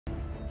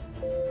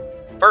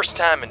First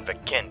time in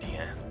Vikendi,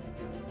 huh?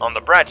 On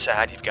the bright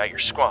side, you've got your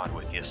squad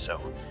with you, so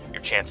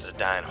your chances of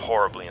dying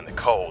horribly in the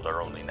cold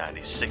are only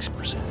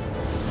 96%.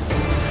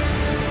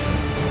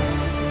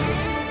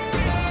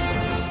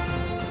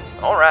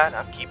 Alright,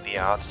 I'll keep the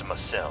odds to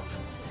myself.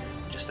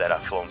 Just that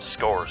I've flown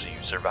scores of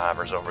you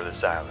survivors over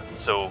this island,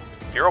 so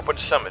if you're open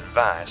to some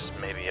advice,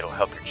 maybe it'll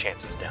help your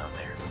chances down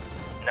there.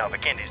 Now,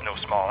 Vikendi's no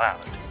small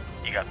island.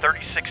 You got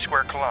 36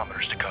 square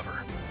kilometers to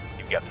cover.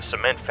 You've got the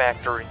cement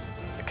factory,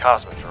 the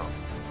Cosmodrome,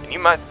 and you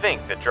might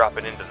think that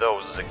dropping into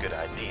those is a good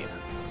idea.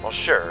 Well,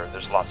 sure,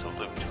 there's lots of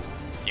loot.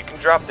 You can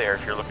drop there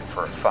if you're looking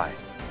for a fight,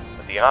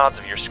 but the odds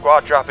of your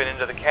squad dropping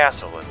into the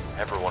castle and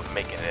everyone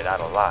making it out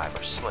alive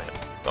are slim,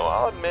 though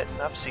I'll admit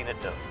I've seen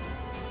it done.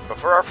 But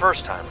for our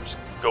first-timers,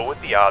 go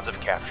with the odds of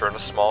capturing a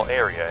small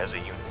area as a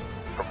unit.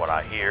 From what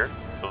I hear,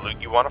 the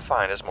loot you want to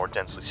find is more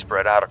densely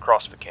spread out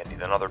across Vikendi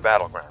than other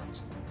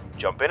battlegrounds.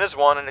 Jump in as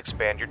one and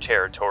expand your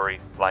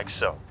territory like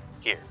so.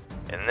 Here,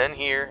 and then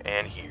here,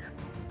 and here.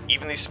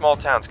 Even these small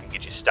towns can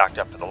get you stocked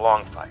up for the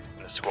long fight,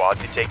 and the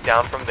squads you take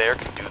down from there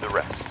can do the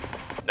rest.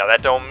 Now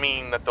that don't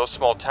mean that those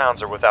small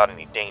towns are without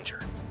any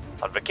danger.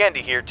 On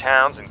Vikendi here,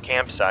 towns and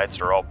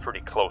campsites are all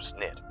pretty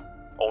close-knit.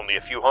 Only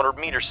a few hundred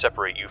meters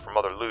separate you from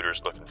other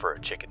looters looking for a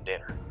chicken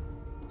dinner.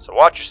 So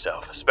watch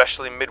yourself,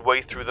 especially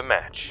midway through the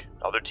match.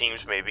 Other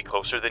teams may be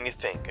closer than you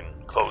think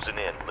and closing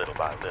in little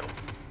by little.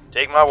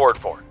 Take my word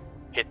for it.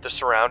 Hit the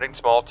surrounding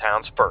small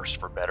towns first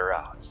for better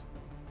odds.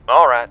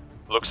 Alright,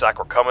 looks like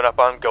we're coming up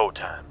on go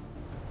time.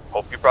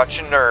 Hope you brought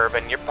your nerve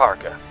and your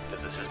parka,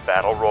 because this is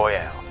Battle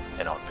Royale,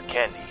 and on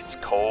Vikendi it's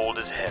cold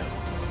as hell.